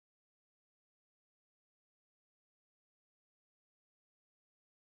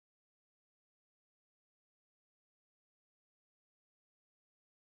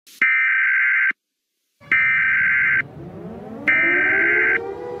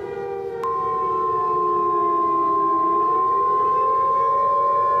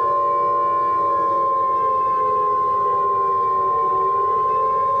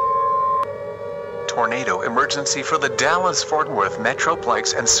tornado emergency for the Dallas-Fort Worth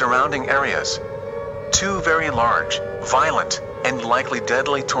Metroplex and surrounding areas. Two very large, violent, and likely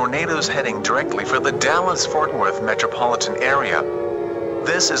deadly tornadoes heading directly for the Dallas-Fort Worth metropolitan area.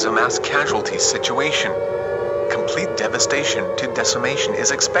 This is a mass casualty situation. Complete devastation to decimation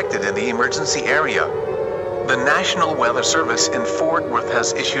is expected in the emergency area. The National Weather Service in Fort Worth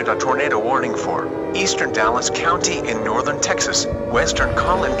has issued a tornado warning for eastern Dallas County in northern Texas, western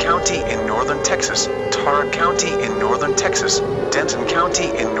Collin County in northern Texas, Tarrant County in northern Texas, Denton County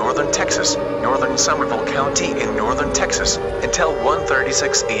in northern Texas, northern Somerville County in northern Texas, until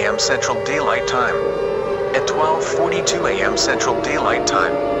 1:36 a.m. Central Daylight Time. At 12:42 a.m. Central Daylight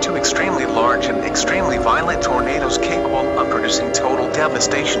Time, two extremely large and extremely violent tornadoes capable of producing total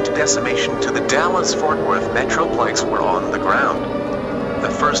devastation to decimation to the Dallas-Fort Worth Metroplex were on the ground. The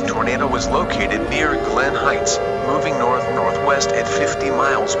first tornado was located near Glen Heights, moving north-northwest at 50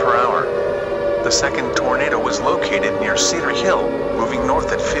 miles per hour. The second tornado was located near Cedar Hill, moving north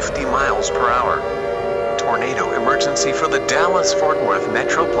at 50 miles per hour. Tornado emergency for the Dallas-Fort Worth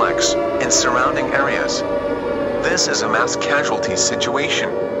Metroplex and surrounding areas. This is a mass casualty situation.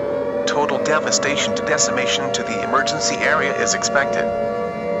 Total devastation to decimation to the emergency area is expected.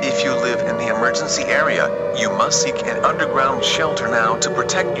 If you live in the emergency area, you must seek an underground shelter now to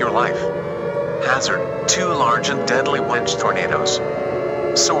protect your life. Hazard: two large and deadly wedge tornadoes.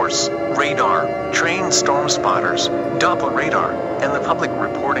 Source: radar, trained storm spotters, Doppler radar, and the public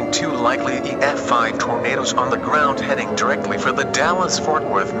reporting two likely EF5 tornadoes on the ground heading directly for the Dallas-Fort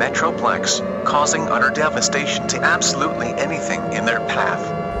Worth Metroplex, causing utter devastation to absolutely anything in their path.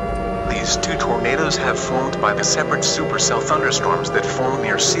 These two tornadoes have formed by the separate supercell thunderstorms that form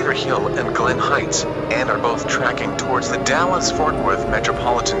near Cedar Hill and Glen Heights, and are both tracking towards the Dallas-Fort Worth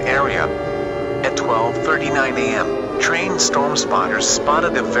metropolitan area. At 12:39 a.m., trained storm spotters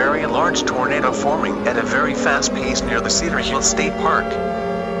spotted a very large tornado forming at a very fast pace near the Cedar Hill State Park.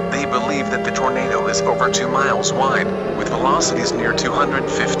 They believe that the tornado is over 2 miles wide, with velocities near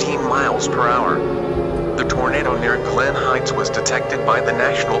 215 miles per hour. The tornado near Glen Heights was detected by the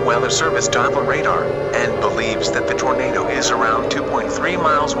National Weather Service Doppler radar, and believes that the tornado is around 2.3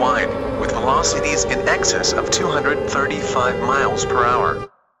 miles wide, with velocities in excess of 235 miles per hour.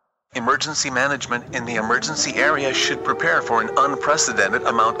 Emergency management in the emergency area should prepare for an unprecedented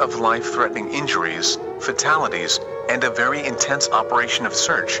amount of life-threatening injuries, fatalities, and a very intense operation of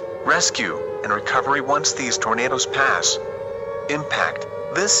search, rescue, and recovery once these tornadoes pass. Impact: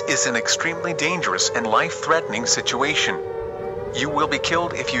 this is an extremely dangerous and life-threatening situation. You will be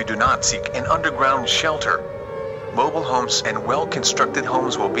killed if you do not seek an underground shelter. Mobile homes and well-constructed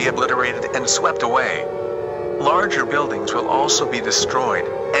homes will be obliterated and swept away. Larger buildings will also be destroyed,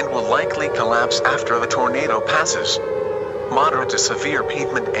 and will likely collapse after the tornado passes. Moderate to severe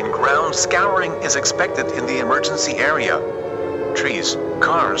pavement and ground scouring is expected in the emergency area. Trees,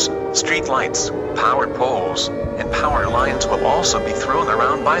 cars, street lights, powered poles, and power lines will also be thrown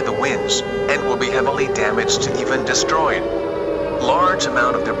around by the winds, and will be heavily damaged to even destroyed. Large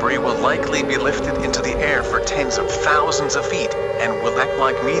amount of debris will likely be lifted into the air for tens of thousands of feet, and will act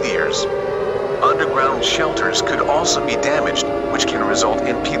like meteors. Underground shelters could also be damaged, which can result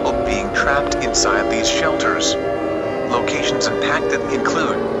in people being trapped inside these shelters. Locations impacted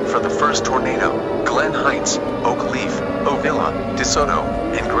include, for the first tornado, Glen Heights, Oak Leaf, Ovilla, DeSoto,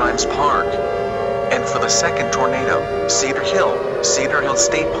 and Grimes Park. And for the second tornado, Cedar Hill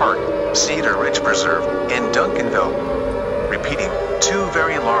State Park, Cedar Ridge Preserve, and Duncanville. Repeating, two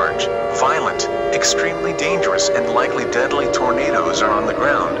very large, violent, extremely dangerous and likely deadly tornadoes are on the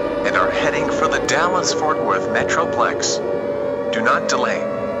ground, and are heading for the Dallas-Fort Worth Metroplex. Do not delay.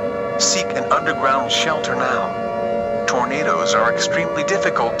 Seek an underground shelter now. Tornadoes are extremely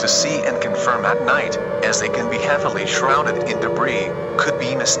difficult to see and confirm at night, as they can be heavily shrouded in debris, could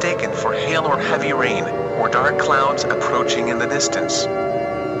be mistaken for hail or heavy rain, or dark clouds approaching in the distance.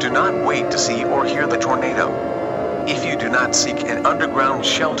 Do not wait to see or hear the tornado. If you do not seek an underground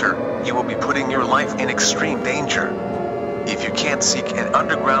shelter, you will be putting your life in extreme danger. If you can't seek an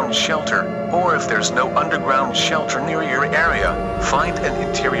underground shelter, or if there's no underground shelter near your area, find an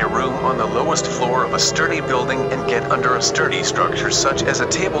interior room on the lowest floor of a sturdy building and get under a sturdy structure such as a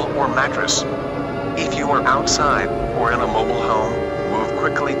table or mattress. If you are outside, or in a mobile home, move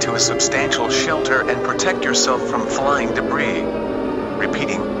quickly to a substantial shelter and protect yourself from flying debris.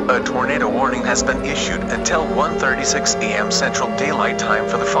 Repeating, a tornado warning has been issued until 1:36 a.m. Central Daylight Time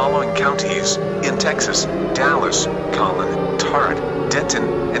for the following counties in Texas: Dallas, Collin, Tarrant,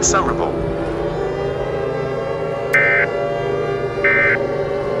 Denton, and Somerville.